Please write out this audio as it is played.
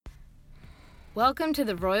Welcome to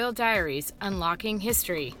the Royal Diaries, Unlocking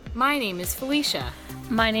History. My name is Felicia.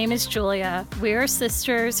 My name is Julia. We are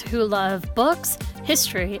sisters who love books,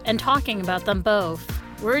 history, and talking about them both.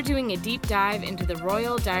 We're doing a deep dive into the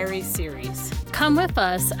Royal Diaries series. Come with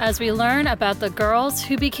us as we learn about the girls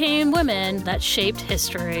who became women that shaped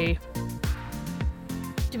history.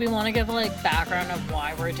 Do we want to give background of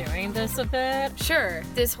why we're doing this a bit? Sure.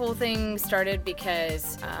 This whole thing started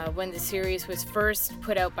because when the series was first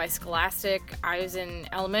put out by Scholastic, I was in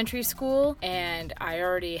elementary school and I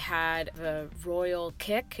already had the royal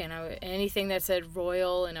kick, and anything that said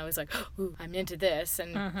royal, and I was like, ooh, I'm into this.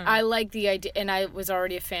 And I like the idea, and I was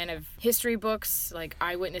already a fan of history books, like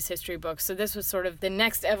eyewitness history books. So this was sort of the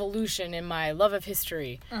next evolution in my love of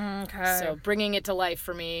history. Okay. So bringing it to life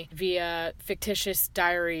for me via fictitious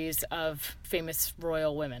diaries of famous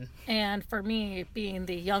royal women. And for me, being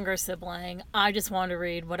the younger sibling, I just wanted to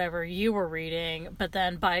read whatever you were reading, but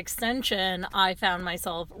then by extension, I found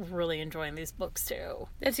myself really enjoying these books too.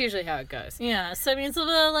 That's usually how it goes. Yeah, so I mean, it's a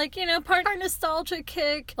little part nostalgia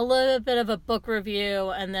kick, a little bit of a book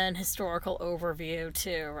review, and then historical overview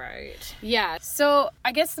too, right? Yeah, so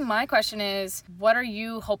I guess my question is, what are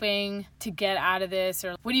you hoping to get out of this,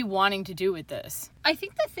 or what are you wanting to do with this? I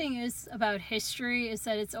think the thing is about history is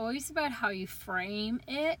that it's always about how you frame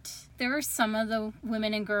it. There are some of the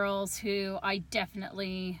women and girls who I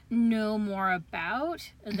definitely know more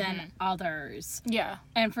about than others. Yeah.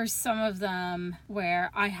 And for some of them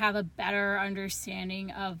where I have a better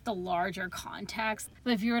understanding of the larger context.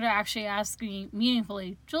 But if you were to actually ask me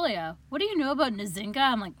meaningfully, Julia, what do you know about Nzinga?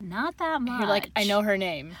 I'm like, not that much. You're like, I know her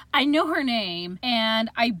name. I know her name,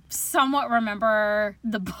 and I somewhat remember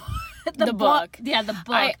the book. The book. Yeah, the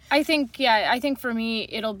book. I think for me,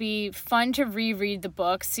 it'll be fun to reread the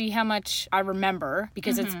book, see how much I remember,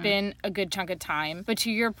 because it's been a good chunk of time. But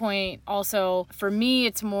to your point, also, for me,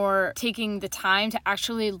 it's more taking the time to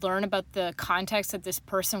actually learn about the context that this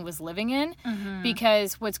person was living in.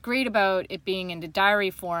 Because what's great about it being in the diary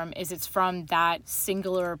form is it's from that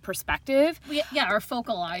singular perspective. Yeah, or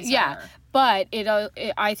focalizer. Yeah. But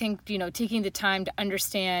I think, taking the time to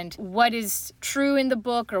understand what is true in the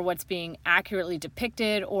book or what's being accurately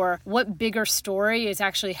depicted or what bigger story is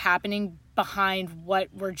actually happening behind what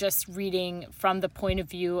we're just reading from the point of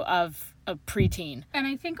view of a preteen. And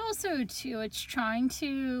I think also, too, it's trying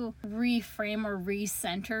to reframe or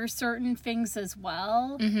recenter certain things as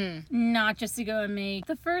well. Not just to go and make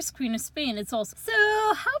the first Queen of Spain. It's also, so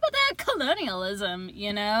how about that colonialism,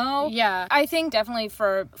 Yeah, I think definitely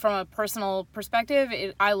from a personal perspective,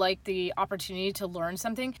 I like the opportunity to learn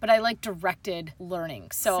something, but I like directed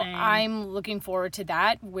learning. So Same. I'm looking forward to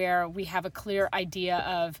that, where we have a clear idea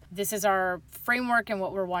of this is our framework and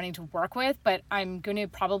what we're wanting to work with, but I'm going to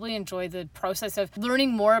probably enjoy the process of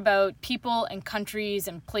learning more about people and countries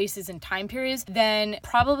and places and time periods than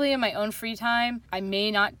probably in my own free time. I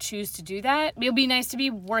may not choose to do that. It'll be nice to be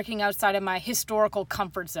working outside of my historical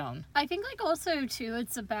comfort zone. I think also too,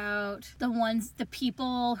 it's about the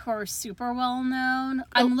people who are super well known.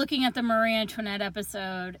 I'm looking at the Marie Antoinette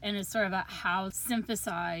episode, and it's sort of about how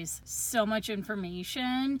synthesize so much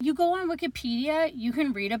information. You go on Wikipedia, you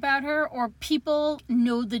can read about her, or people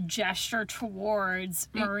know the gesture towards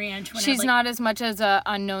Marie Antoinette. She's not as much as an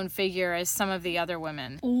unknown figure as some of the other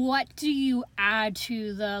women. What do you add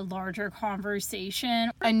to the larger conversation?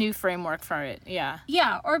 A new framework for it, yeah.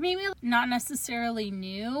 Yeah, or maybe not necessarily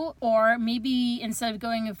new, or maybe instead of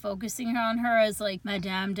going and focusing on her as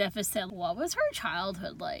Madame Deficit, what was her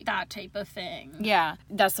childhood like? That type of thing. Yeah,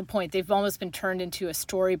 that's the point. They've almost been turned into a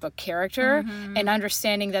storybook character, and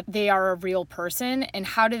understanding that they are a real person, and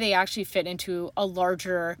how do they actually fit into a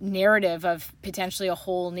larger narrative of potentially a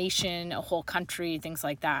whole nation, a whole country, things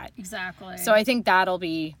like that. Exactly. So I think that'll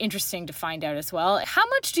be interesting to find out as well. How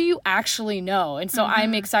much do you actually know? And so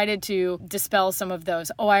I'm excited to dispel some of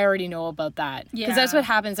those, I already know about that. Because that's what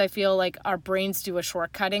happens. I feel like our brains do a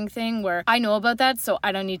shortcutting thing where I know about that, so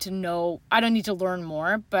I don't need to learn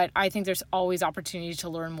more. But I think there's always opportunity to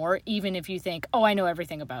learn more, even if you think, I know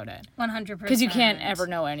everything about it. 100%. Because you can't ever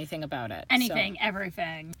know anything about it.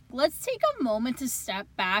 Everything. Let's take a moment to step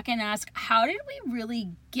back and ask, how did we really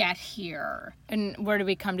get here? And where do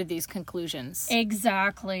we come to these conclusions?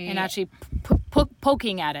 Exactly. And actually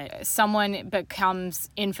poking at it. Someone becomes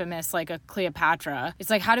infamous like a Cleopatra. It's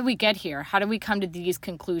like, how did we get here? How did we come to these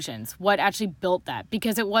conclusions? What actually built that?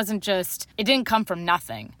 Because it didn't come from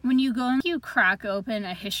nothing. When you go and you crack open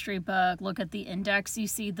a history book, look at the index, you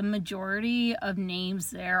see the majority of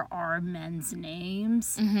names there are men's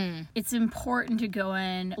names. It's important to go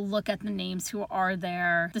and look at the names who are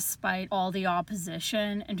there despite all the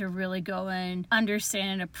opposition, and to really go and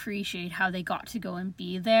understand and appreciate how they got to go and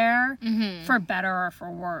be there. for better or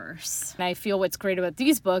for worse. And I feel what's great about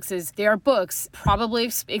these books is they are books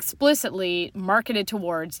probably explicitly marketed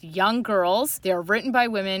towards young girls. They're written by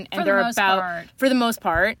women, and they're about, for the most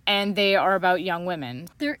part, and they are about young women.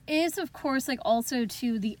 There is, of course, like also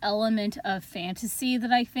too the element of fantasy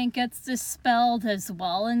that I think gets dispelled as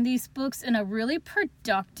well in these books in a really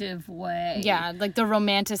productive way. Yeah, like the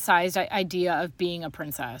romanticized idea of being a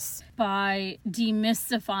princess. By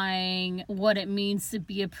demystifying what it means to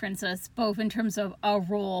be a princess, both in terms of a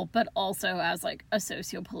role, but also as like a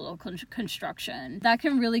socio-political construction. That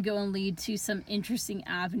can really go and lead to some interesting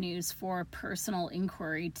avenues for personal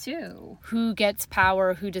inquiry too. Who gets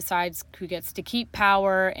power, who decides who gets to keep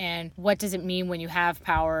power, and what does it mean when you have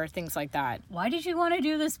power, things like that. Why did you want to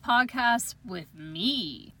do this podcast with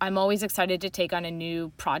me? I'm always excited to take on a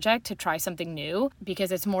new project, to try something new,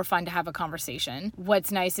 because it's more fun to have a conversation.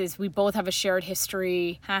 What's nice is we both have a shared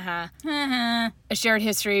history. A shared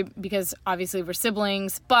history because obviously we're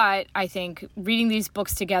siblings, but I think reading these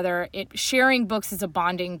books together, sharing books is a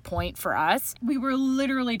bonding point for us. We were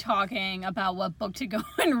literally talking about what book to go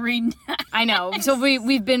and read next. I know. So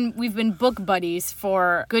we've been book buddies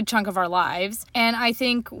for a good chunk of our lives. And I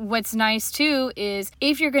think what's nice too is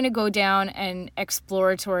if you're going to go down an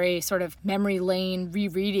exploratory sort of memory lane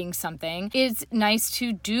rereading something, it's nice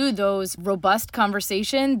to do those robust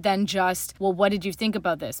conversation than just, well, what did you think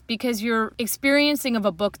about this? Because your experiencing of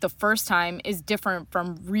a book the first time is different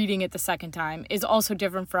from reading it the second time, is also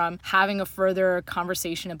different from having a further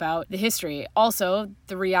conversation about the history. Also,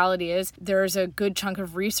 the reality is there's a good chunk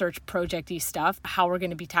of research project-y stuff, how we're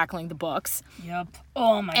going to be tackling the books. Yep.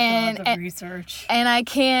 Oh my God, the research. And I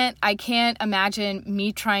can't imagine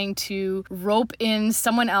me trying to rope in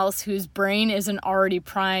someone else whose brain isn't already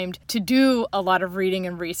primed to do a lot of reading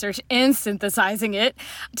and research and synthesizing it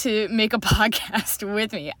to make a podcast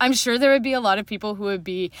with me. I'm sure there would be a lot of people who would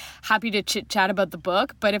be happy to chit chat about the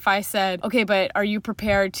book, but if I said, okay, but are you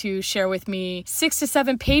prepared to share with me 6 to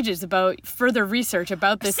 7 pages about further research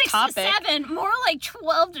about this topic? 6 to 7, more like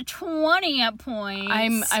 12 to 20 at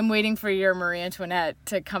points. I'm waiting for your Marie Antoinette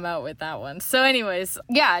to come out with that one. So anyways,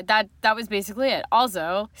 yeah, that was basically it.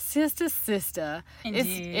 Also, sister.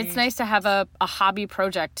 It's nice to have a hobby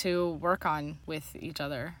project to work on with each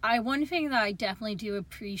other. One thing that I definitely do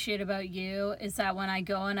appreciate about you is that when I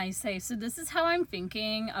go and I say, so this is how I'm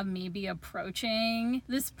thinking of maybe approaching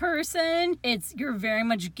this person, you're very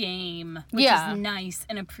much game, which is nice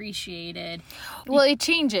and appreciated. Well, it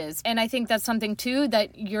changes. And I think that's something too,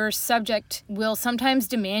 that your subject will sometimes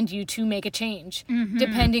demand you to make a change,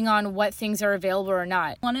 depending on what things are available or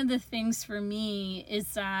not. One of the things for me is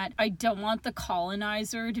that I don't want the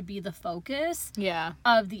colonizer to be the focus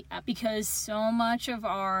of the because so much of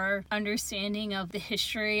our understanding of the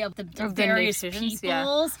history of the various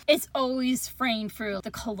peoples, it's always framed through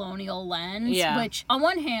the colonial lens, which on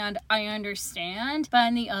one hand I understand, but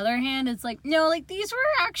on the other hand it's like, no, like these were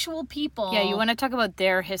actual people. Yeah, you want to talk about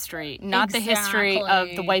their history, not the history of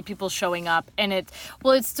the white people showing up. And it's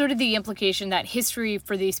sort of the implication that history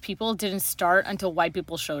for these people didn't start until white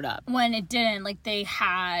people showed up. When it didn't, like they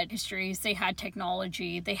had histories, they had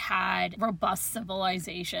technology, they had robust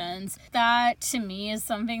civilizations. That to me is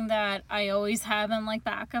something that I always have in like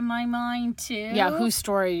back of my mind too. Yeah, whose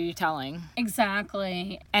story are you telling?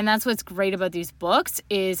 Exactly. And that's what's great about these books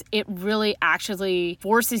is it really actually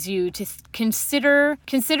forces you to consider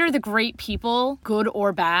the great people, good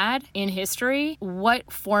or bad, in history,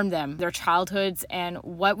 what formed them, their childhoods, and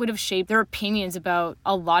what would have shaped their opinions about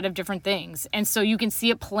a lot of different things. And so you can see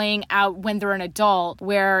it playing out when they're an adult,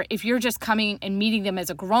 where if you're just coming and meeting them as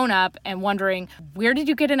a grown-up and wondering, where did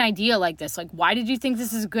you get an idea like this? Like, why did you think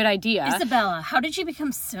this is a good idea? Isabella, how did you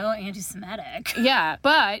become so anti-Semitic? Yeah,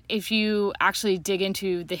 but if you actually dig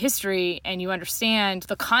into the history and you understand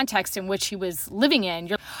the context in which he was living in,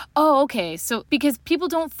 you're, oh, okay. So, because people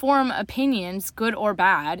don't form opinions, good or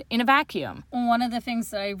bad, in a vacuum. One of the things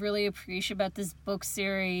that I really appreciate about this book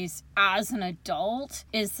series as an adult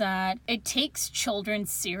is that it takes children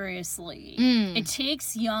seriously. It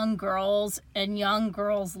takes young girls and young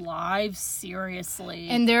girls' lives seriously.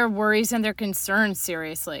 And their worries and their concerns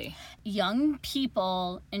seriously. Young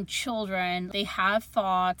people and children, they have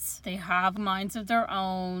thoughts, they have minds of their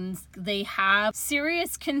own, they have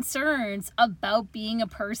serious concerns about being a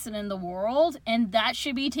person in the world, and that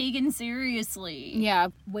should be taken seriously. Yeah.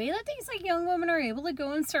 Way that these like young women are able to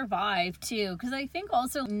go and survive too, because I think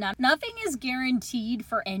also none nothing is guaranteed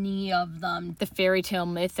for any of them. The fairy tale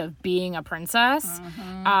myth of being a princess.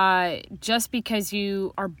 Just because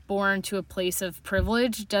you are born to a place of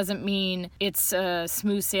privilege doesn't mean it's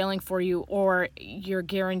smooth sailing for you or you're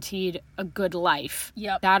guaranteed a good life.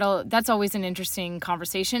 Yep. That's always an interesting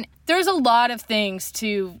conversation. There's a lot of things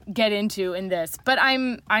to get into in this, but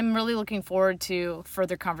I'm really looking forward to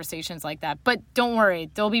further conversations like that. But don't worry,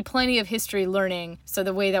 there'll be plenty of history learning. So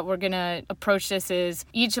the way that we're going to approach this is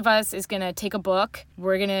each of us is going to take a book.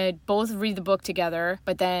 We're going to both read the book together,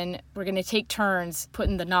 but then we're going to take turns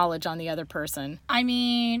putting the knowledge on the other person. I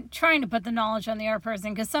mean, trying to put the knowledge on the other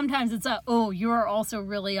person, because sometimes it's you're also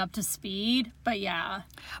really up to speed. But yeah.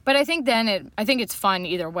 But I think it's fun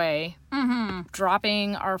either way. Mm-hmm.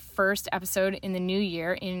 Dropping our first episode in the new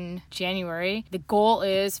year in January. The goal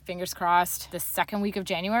is, fingers crossed, the second week of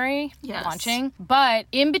January launching. But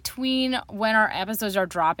in between when our episodes are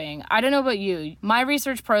dropping, I don't know about you, my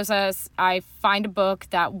research process, I find a book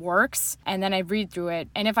that works and then I read through it.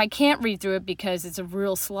 And if I can't read through it because it's a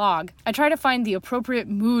real slog, I try to find the appropriate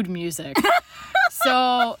mood music.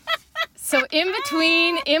 So in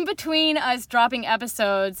between us dropping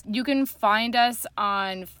episodes, you can find us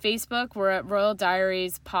on Facebook. We're at Royal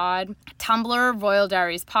Diaries Pod, Tumblr, Royal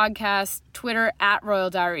Diaries Podcast, Twitter at Royal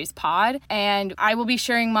Diaries Pod. And I will be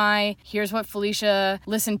sharing here's what Felicia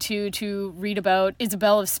listened to read about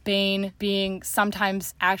Isabel of Spain being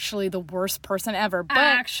sometimes actually the worst person ever. But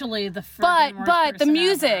actually the worst but the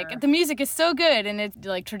person music is so good, and it's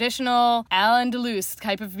like traditional Al-Andalus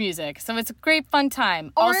type of music. So it's a great fun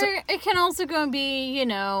time. Or it can also go and be,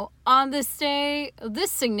 on this day,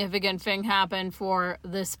 this significant thing happened for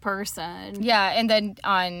this person. Yeah, and then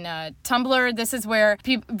on Tumblr, this is where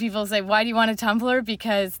people say, why do you want a Tumblr?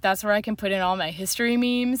 Because that's where I can put in all my history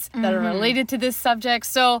memes that are related to this subject.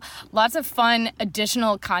 So lots of fun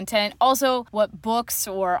additional content. Also, what books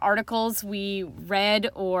or articles we read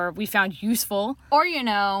or we found useful. Or,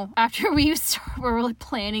 after we were really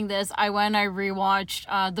planning this, I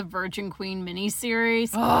rewatched the Virgin Queen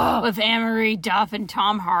miniseries with Anne-Marie Duff and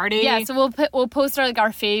Tom Hardy. Yeah, so we'll post our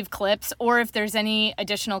fave clips, or if there's any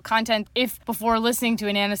additional content. If before listening to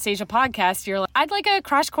an Anastasia podcast, you're like, I'd like a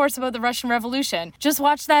crash course about the Russian Revolution, just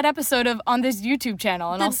watch that episode on this YouTube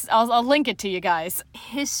channel, and I'll link it to you guys.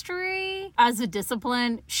 History as a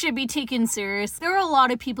discipline should be taken serious. There are a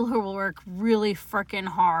lot of people who will work really freaking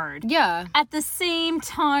hard. Yeah. At the same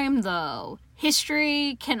time, though,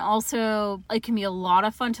 history can be a lot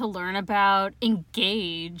of fun to learn about.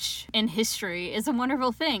 Engage in history is a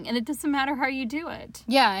wonderful thing, and it doesn't matter how you do it.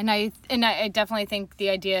 Yeah, and I definitely think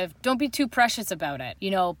the idea of don't be too precious about it.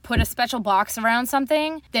 Put a special box around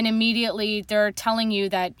something, then immediately they're telling you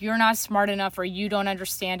that you're not smart enough or you don't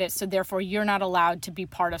understand it, so therefore you're not allowed to be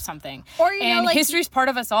part of something. Or history's part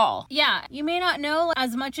of us all. Yeah, you may not know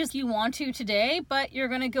as much as you want to today, but you're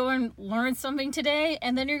going to go and learn something today,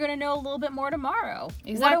 and then you're going to know a little bit more tomorrow.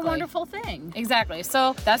 Exactly. What a wonderful thing. Exactly.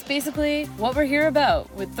 So that's basically what we're here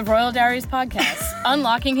about with the Royal Diaries podcast.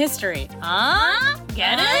 Unlocking history.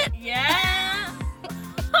 Get it? Yeah.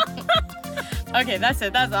 Okay, that's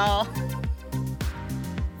it. That's all.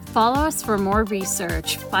 Follow us for more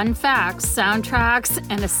research, fun facts, soundtracks,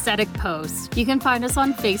 and aesthetic posts. You can find us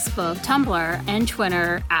on Facebook, Tumblr, and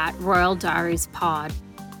Twitter at Royal Diaries Pod.